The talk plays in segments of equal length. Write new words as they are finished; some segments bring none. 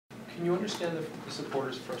Can you understand the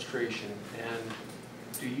supporters' frustration, and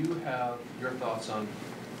do you have your thoughts on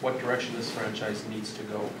what direction this franchise needs to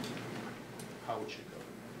go, how it should go?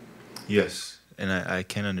 Yes, and I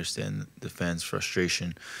can understand the fans'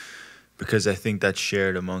 frustration because I think that's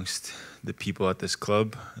shared amongst the people at this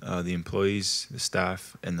club, the employees, the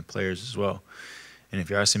staff, and the players as well. And if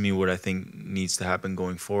you're asking me what I think needs to happen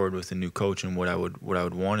going forward with a new coach and what I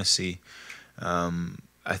would want to see,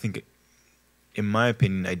 I think, in my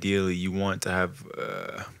opinion, ideally you want to have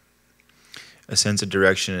a sense of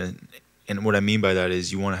direction, and what I mean by that is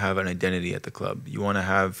you want to have an identity at the club. You want to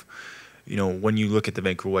have, when you look at the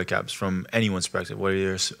Vancouver Whitecaps from anyone's perspective, whether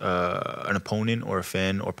you're an opponent or a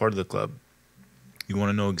fan or part of the club, you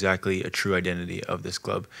want to know exactly a true identity of this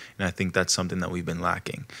club, and I think that's something that we've been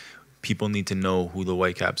lacking. People need to know who the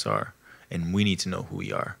Whitecaps are, and we need to know who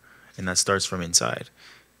we are, and that starts from inside.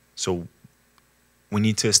 So we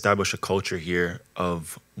need to establish a culture here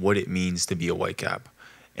of what it means to be a Whitecap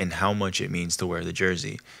and how much it means to wear the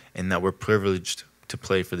jersey, and that we're privileged to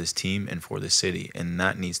play for this team and for this city, and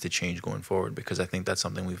that needs to change going forward because I think that's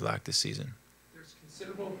something we've lacked this season. There's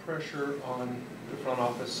considerable pressure on the front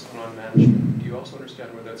office and on management. Do you also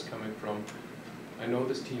understand where that's coming from? I know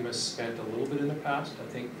this team has spent a little bit in the past. I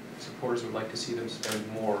think supporters would like to see them spend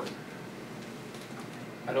more.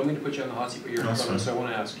 I don't mean to put you on the hot seat, but you're so I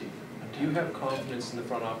want to ask you. Do you have confidence in the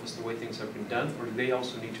front office the way things have been done, or do they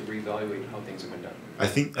also need to reevaluate how things have been done? I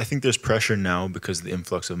think there's pressure now because of the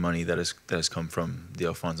influx of money that has come from the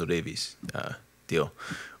Alphonso Davies deal,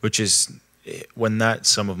 which is when that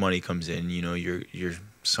sum of money comes in, you're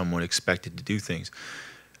somewhat expected to do things,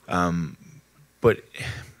 but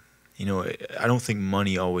I don't think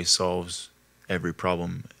money always solves every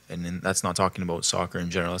problem, and that's not talking about soccer in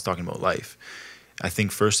general. That's talking about life. I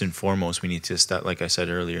think first and foremost, we need to like I said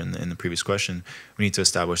earlier in the previous question, we need to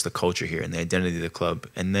establish the culture here and the identity of the club,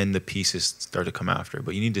 and then the pieces start to come after.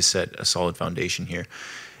 But you need to set a solid foundation here.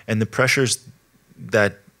 And the pressures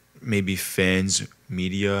that maybe fans,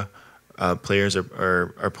 media, players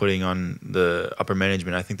are putting on the upper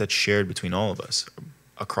management, I think that's shared between all of us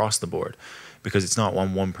across the board. Because it's not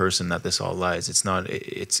one person that this all lies.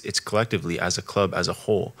 It's collectively as a club as a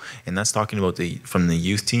whole, and that's talking about from the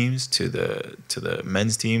youth teams to the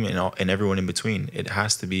men's team and everyone in between. It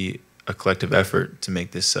has to be a collective effort to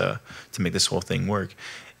make this whole thing work.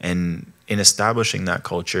 And in establishing that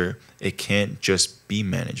culture, it can't just be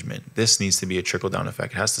management. This needs to be a trickle down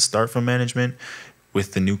effect. It has to start from management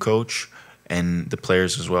with the new coach and the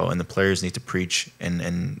players as well. And the players need to preach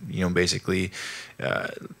and basically.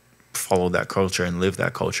 Follow that culture and live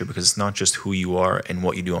that culture, because it's not just who you are and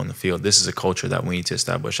what you do on the field. This is a culture that we need to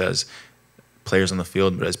establish as players on the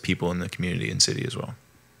field, but as people in the community and city as well.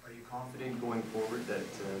 Are you confident going forward that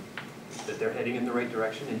they're heading in the right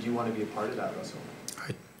direction, and do you want to be a part of that, Russell?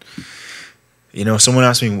 Someone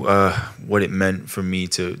asked me what it meant for me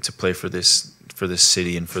to play for this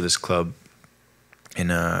city and for this club,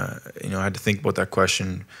 and I had to think about that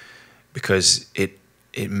question because it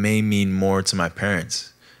may mean more to my parents.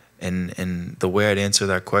 And the way I'd answer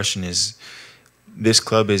that question is, this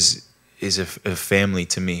club is a family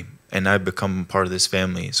to me, and I've become part of this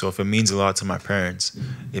family. So if it means a lot to my parents,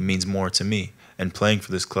 it means more to me. And playing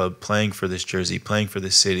for this club, playing for this jersey, playing for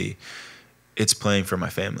this city, it's playing for my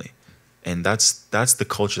family. And that's the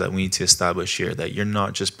culture that we need to establish here, that you're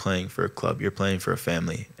not just playing for a club, you're playing for a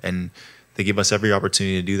family. And they give us every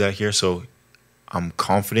opportunity to do that here. So I'm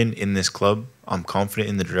confident in this club. I'm confident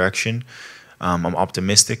in the direction. I'm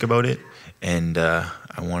optimistic about it, and I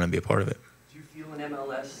want to be a part of it. Do you feel in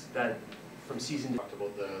MLS that from season to talked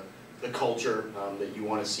about the culture that you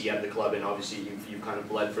want to see at the club, and obviously you've kind of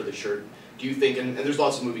bled for the shirt. Do you think, and there's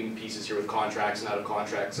lots of moving pieces here with contracts and out of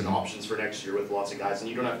contracts and options for next year with lots of guys, and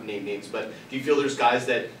you don't have to name names, but do you feel there's guys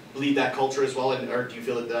that bleed that culture as well, or do you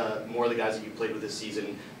feel that more of the guys that you played with this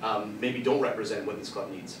season maybe don't represent what this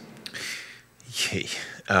club needs?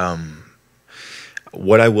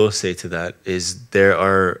 What I will say to that is there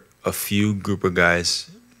are a few group of guys,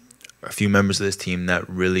 a few members of this team that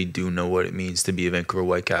really do know what it means to be a Vancouver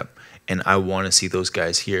Whitecap, and I want to see those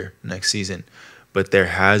guys here next season. But there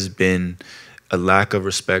has been a lack of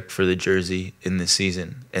respect for the jersey in this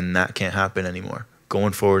season, and that can't happen anymore.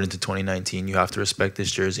 Going forward into 2019, you have to respect this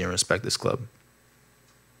jersey and respect this club.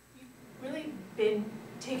 You've really been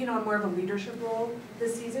taking on more of a leadership role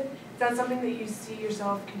this season. Is that something that you see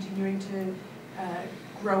yourself continuing to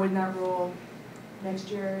grow in that role next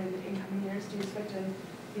year and in coming years? Do you expect to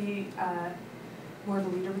be more of a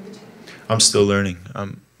leader with the team? I'm still learning.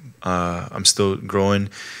 I'm still growing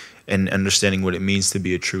and understanding what it means to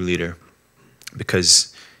be a true leader,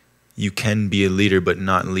 because you can be a leader but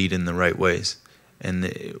not lead in the right ways. And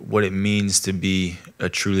what it means to be a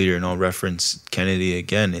true leader, and I'll reference Kennedy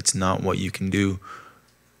again, it's not what you can do.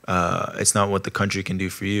 It's not what the country can do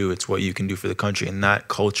for you. It's what you can do for the country. And that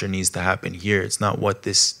culture needs to happen here. It's not what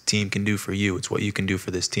this team can do for you. It's what you can do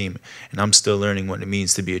for this team. And I'm still learning what it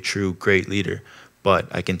means to be a true, great leader. But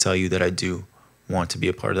I can tell you that I do want to be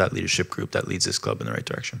a part of that leadership group that leads this club in the right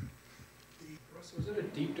direction. Russ, was it a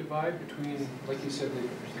deep divide between, like you said,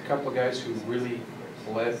 a couple of guys who really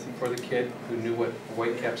bled for the kit, who knew what the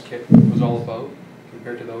Whitecaps kit was all about,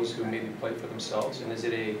 compared to those who maybe played for themselves? And is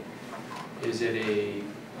it a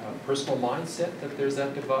personal mindset that there's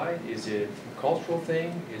that divide? Is it a cultural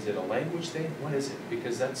thing? Is it a language thing? What is it?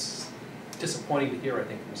 Because that's disappointing to hear, I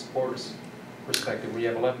think, from a supporter's perspective, where you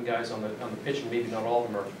have 11 guys on the pitch and maybe not all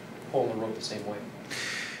of them are pulling the rope the same way.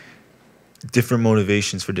 Different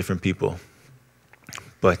motivations for different people,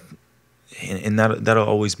 but and that'll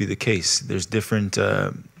always be the case. There's different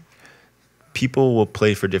people will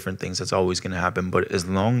play for different things. That's always going to happen. But as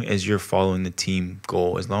long as you're following the team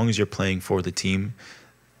goal, as long as you're playing for the team,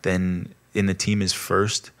 then the team is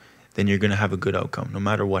first, then you're going to have a good outcome no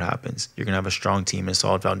matter what happens. You're going to have a strong team, a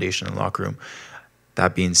solid foundation in the locker room.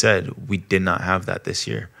 That being said, we did not have that this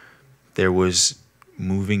year. There was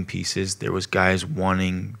moving pieces. There was guys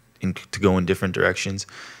wanting to go in different directions.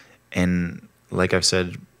 And like I've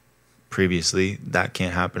said previously, that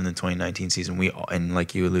can't happen in the 2019 season. And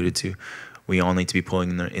like you alluded to, we all need to be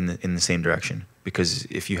pulling in the same direction. Because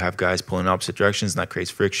if you have guys pulling in opposite directions, that creates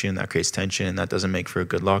friction, that creates tension, and that doesn't make for a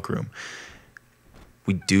good locker room.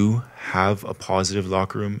 We do have a positive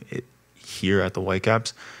locker room here at the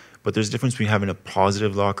Whitecaps, but there's a difference between having a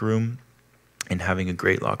positive locker room and having a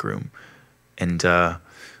great locker room. And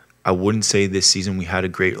I wouldn't say this season we had a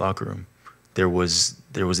great locker room. There was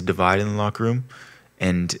a divide in the locker room,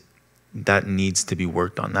 and that needs to be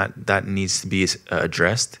worked on. That needs to be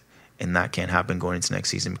addressed. And that can't happen going into next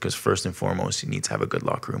season, because first and foremost, you need to have a good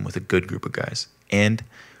locker room with a good group of guys. And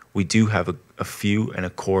we do have a few and a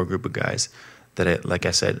core group of guys that, like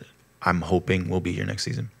I said, I'm hoping will be here next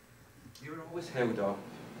season. You were always held up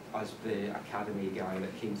as the academy guy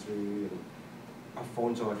that came through, and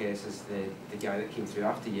Alfonso, I guess, is the guy that came through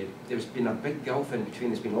after you. There's been a big gulf in between.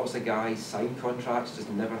 There's been lots of guys signed contracts, just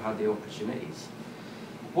never had the opportunities.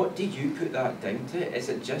 What did you put that down to?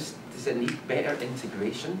 Does it need better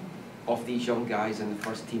integration of these young guys in the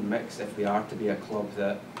first team mix if we are to be a club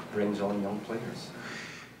that brings on young players?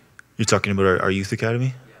 You're talking about our youth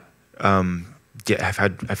academy? Yeah,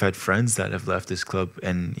 I've had friends that have left this club,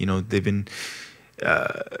 and they've been.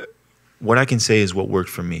 What I can say is what worked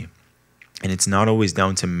for me, and it's not always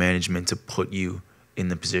down to management to put you in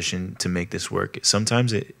the position to make this work.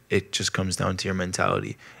 Sometimes it just comes down to your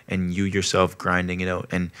mentality and you yourself grinding it out.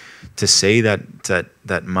 And to say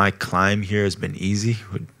that my climb here has been easy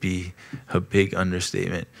would be a big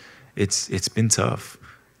understatement. It's been tough,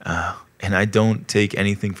 and I don't take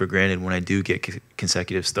anything for granted when I do get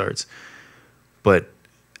consecutive starts. But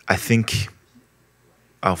I think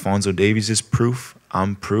Alfonso Davies is proof.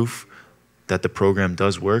 I'm proof that the program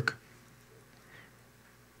does work.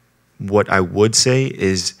 What I would say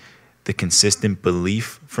is the consistent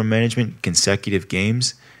belief from management, consecutive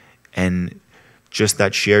games, and just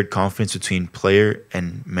that shared confidence between player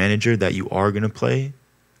and manager that you are going to play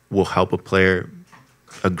will help a player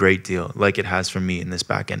a great deal, like it has for me in this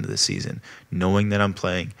back end of the season. Knowing that I'm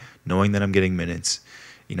playing, knowing that I'm getting minutes,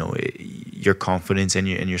 your confidence and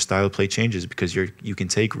your style of play changes, because you can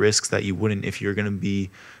take risks that you wouldn't if you're going to be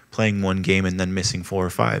playing one game and then missing 4 or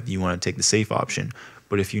 5. You want to take the safe option.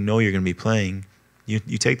 But if you know you're going to be playing,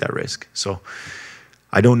 you take that risk. So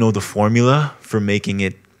I don't know the formula for making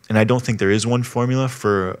it, and I don't think there is one formula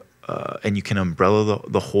for, and you can umbrella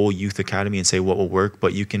the whole youth academy and say what will work,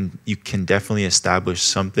 but you can definitely establish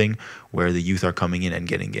something where the youth are coming in and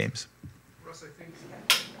getting games. Russ, I think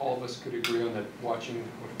all of us could agree on that. Watching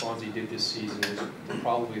what Fonzie did this season is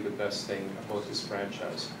probably the best thing about this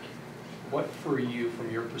franchise. What for you,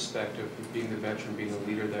 from your perspective, being the veteran, being the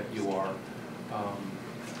leader that you are,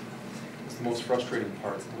 is the most frustrating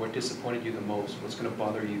part? What disappointed you the most? What's going to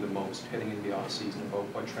bother you the most heading into the off season about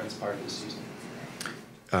what transpired this season?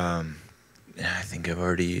 I think I've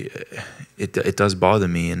already. It does bother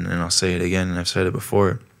me, and I'll say it again, and I've said it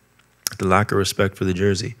before. The lack of respect for the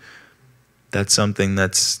jersey. That's something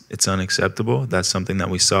it's unacceptable. That's something that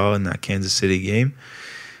we saw in that Kansas City game,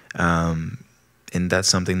 and that's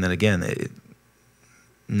something that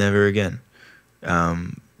never again.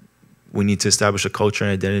 We need to establish a culture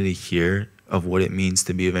and identity here of what it means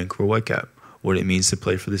to be a Vancouver Whitecap, what it means to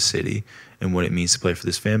play for the city, and what it means to play for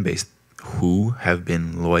this fan base, who have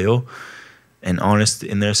been loyal and honest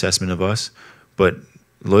in their assessment of us. But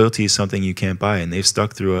loyalty is something you can't buy, and they've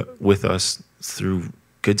stuck through with us through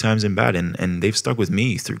good times and bad, and they've stuck with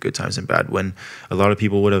me through good times and bad when a lot of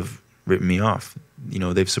people would have written me off. You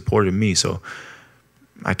know, they've supported me, so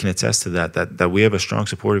I can attest to that we have a strong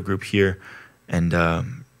supportive group here, and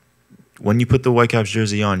when you put the Whitecaps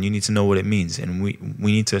jersey on, you need to know what it means, and we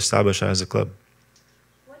need to establish that as a club.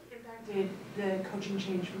 What impact did the coaching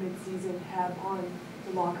change mid-season have on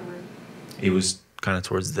the locker room? It was kind of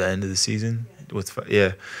towards the end of the season. Well,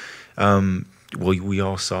 we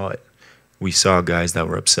all saw it. We saw guys that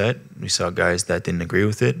were upset. We saw guys that didn't agree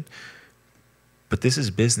with it. But this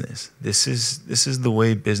is business. This is the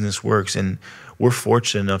way business works, and we're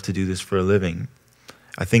fortunate enough to do this for a living.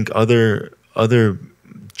 I think other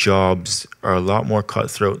jobs are a lot more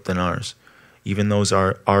cutthroat than ours. Even though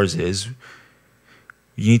ours is,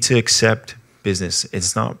 you need to accept business.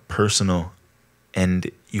 It's not personal, and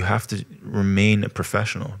you have to remain a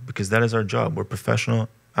professional because that is our job. We're professional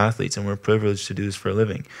athletes, and we're privileged to do this for a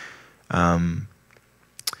living.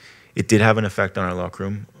 It did have an effect on our locker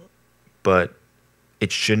room, but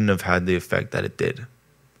it shouldn't have had the effect that it did.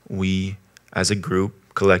 We, as a group,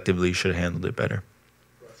 collectively should have handled it better.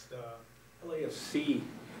 The LAFC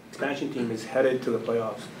expansion team is headed to the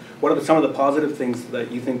playoffs. What are some of the positive things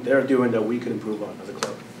that you think they're doing that we could improve on as a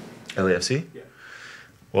club? LAFC? Yeah.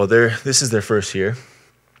 Well, this is their first year,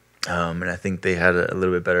 and I think they had a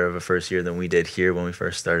little bit better of a first year than we did here when we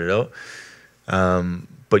first started out.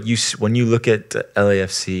 But when you look at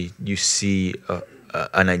LAFC, you see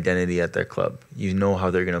an identity at their club. You know how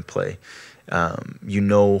they're going to play. You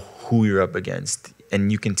know who you're up against, and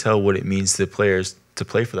you can tell what it means to players to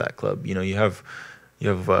play for that club. You know, you have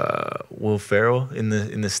Will Ferrell in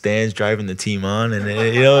the stands driving the team on, and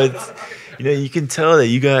you can tell that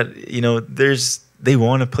you got they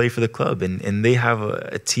want to play for the club, and they have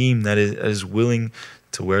a team that is willing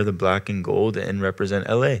to wear the black and gold and represent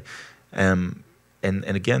LA. And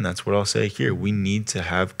again, that's what I'll say here. We need to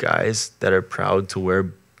have guys that are proud to wear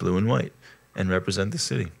blue and white and represent the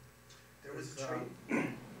city. There was sorry,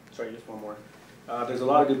 just one more. There's a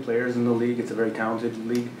lot of good players in the league. It's a very talented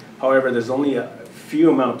league. However, there's only a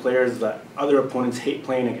few amount of players that other opponents hate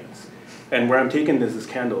playing against. And where I'm taking this is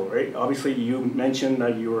Kendall, right? Obviously, you mentioned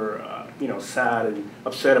that you were sad and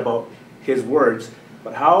upset about his words.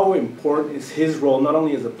 But how important is his role, not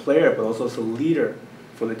only as a player, but also as a leader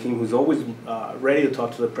for the team who's always ready to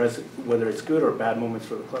talk to the press, whether it's good or bad moments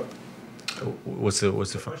for the club? What's the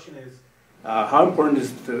question is, how important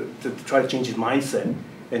is to try to change his mindset,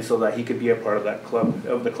 and so that he could be a part of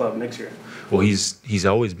the club next year? Well, he's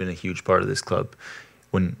always been a huge part of this club.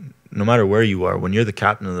 No matter where you are, when you're the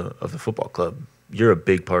captain of the football club, you're a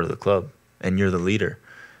big part of the club, and you're the leader.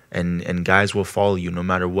 And guys will follow you no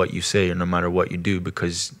matter what you say or no matter what you do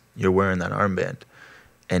because you're wearing that armband.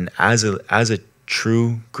 And as a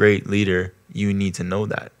true great leader, you need to know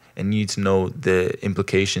that, and you need to know the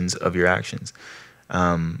implications of your actions.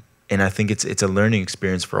 And I think it's a learning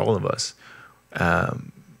experience for all of us.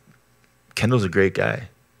 Kendall's a great guy,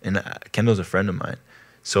 and Kendall's a friend of mine.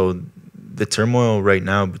 So the turmoil right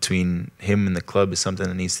now between him and the club is something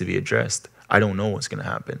that needs to be addressed. I don't know what's going to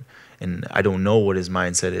happen, and I don't know what his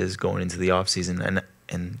mindset is going into the offseason.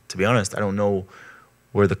 And to be honest, I don't know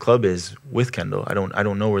where the club is with Kendall. I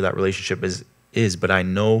don't know where that relationship is, but I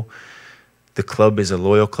know the club is a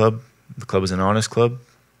loyal club. The club is an honest club,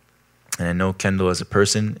 and I know Kendall as a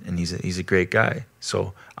person, and he's a great guy.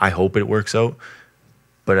 So I hope it works out,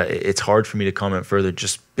 but it's hard for me to comment further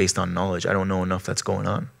just based on knowledge. I don't know enough that's going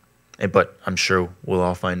on, but I'm sure we'll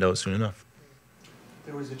all find out soon enough.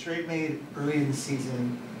 There was a trade made early in the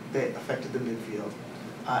season that affected the midfield.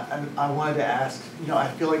 I wanted to ask, I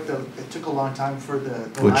feel like it took a long time for the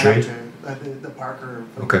lineup to, the Parker.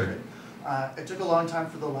 Okay. It took a long time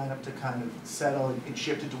for the lineup to kind of settle and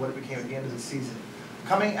shift into what it became at the end of the season.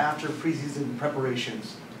 Coming after preseason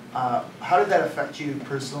preparations, how did that affect you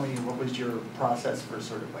personally, and what was your process for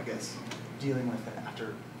sort of, dealing with it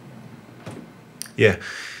after? Yeah.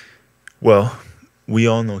 Well, we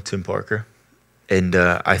all know Tim Parker, and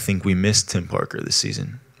I think we missed Tim Parker this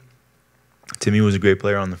season. Timmy was a great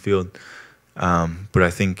player on the field, but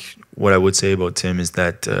I think what I would say about Tim is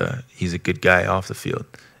that he's a good guy off the field,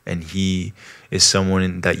 and he is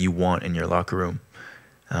someone that you want in your locker room,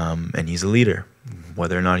 and he's a leader.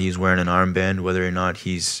 Whether or not he's wearing an armband, whether or not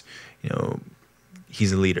he's a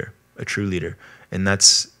leader, a true leader, and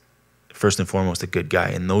that's first and foremost a good guy,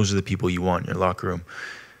 and those are the people you want in your locker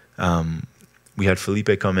room. We had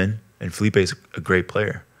Felipe come in, and Felipe is a great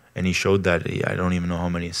player. And he showed that. I don't even know how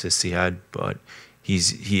many assists he had, but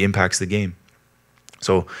he impacts the game.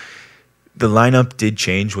 So the lineup did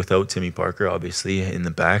change without Timmy Parker, obviously, in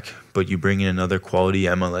the back, but you bring in another quality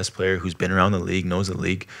MLS player who's been around the league, knows the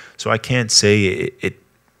league. So I can't say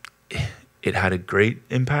it had a great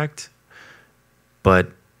impact,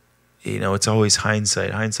 but it's always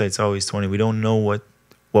hindsight. Hindsight's always 20. We don't know what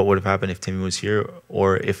would have happened if Timmy was here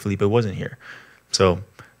or if Felipe wasn't here. So,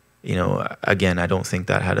 again, I don't think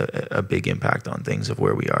that had a big impact on things of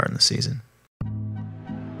where we are in the season.